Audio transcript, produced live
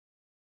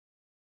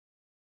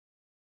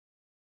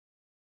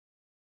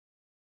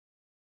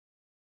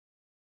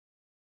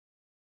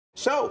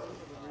So,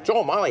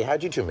 Joel, Molly,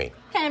 how'd you two meet?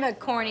 Kind of a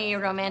corny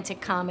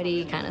romantic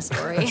comedy kind of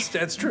story.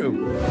 That's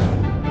true.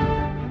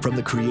 From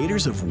the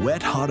creators of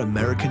Wet Hot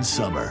American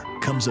Summer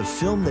comes a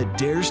film that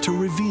dares to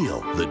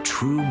reveal the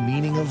true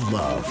meaning of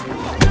love.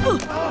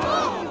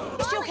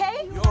 Is she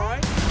okay? You all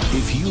right?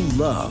 If you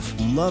love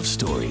love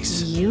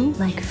stories. You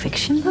like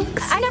fiction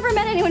books? I never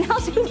met anyone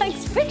else who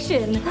likes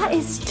fiction. That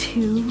is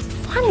too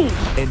funny.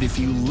 And if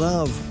you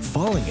love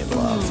falling in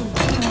love.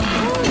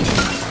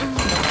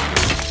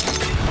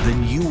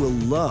 Then you will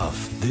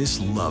love this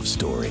love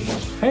story.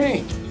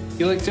 Hey,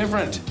 you look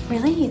different.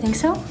 Really? You think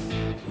so?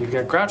 You've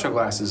got Groucho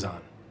glasses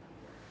on.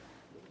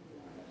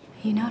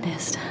 You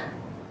noticed.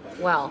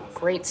 Well,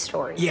 great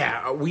story.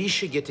 Yeah, we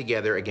should get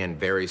together again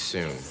very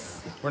soon.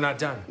 We're not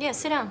done. Yeah,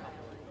 sit down.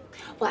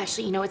 Well,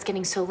 actually, you know, it's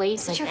getting so late.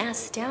 Sit your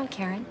ass down,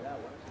 Karen.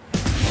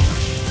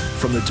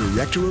 From the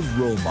director of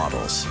Role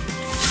Models.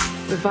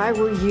 If I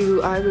were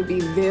you, I would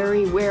be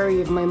very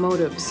wary of my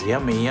motives.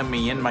 Yummy,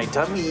 yummy in my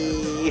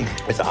tummy.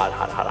 It's hot,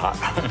 hot, hot,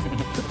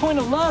 hot. The point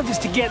of love is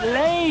to get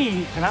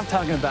laid. And I'm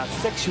talking about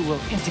sexual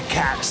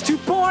intercourse. 2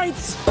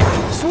 points!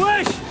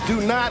 Swish!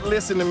 Do not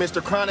listen to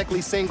Mr. Chronically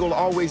Single,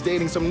 always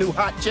dating some new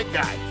hot chick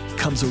guy.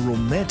 Comes a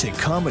romantic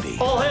comedy.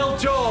 All hail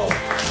Joel!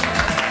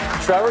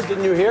 Trevor,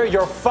 didn't you hear?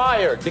 You're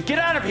fired. Get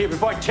out of here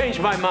before I change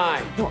my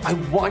mind. No, I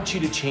want you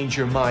to change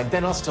your mind.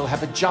 Then I'll still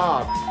have a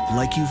job.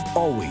 Like you've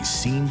always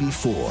seen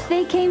before.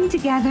 They came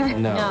together.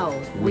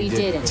 No, we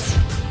didn't.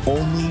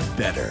 Only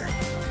better.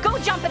 Go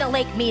jump in a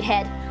lake,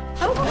 meathead.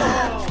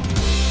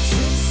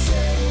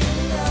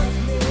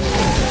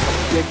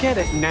 You get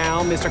it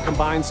now, Mr.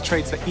 Combines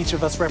traits that each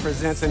of us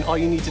represents, and all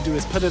you need to do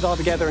is put it all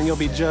together and you'll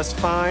be just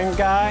fine,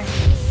 guy.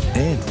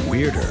 And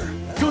weirder.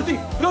 Go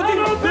deep, go deep,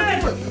 go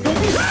deeper, go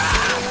deeper.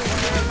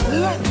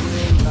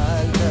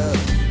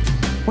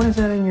 What is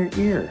that in your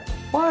ear?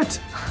 What?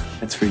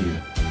 That's for you.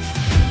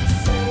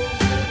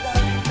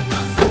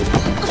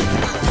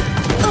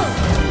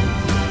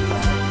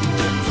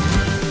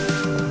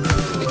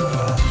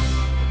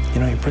 You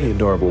know, you're pretty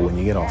adorable when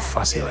you get all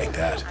fussy like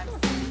that.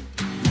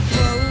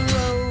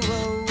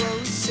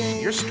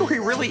 Your story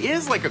really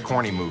is like a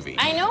corny movie.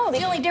 I know.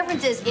 The only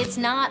difference is it's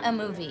not a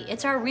movie.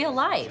 It's our real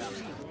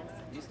life.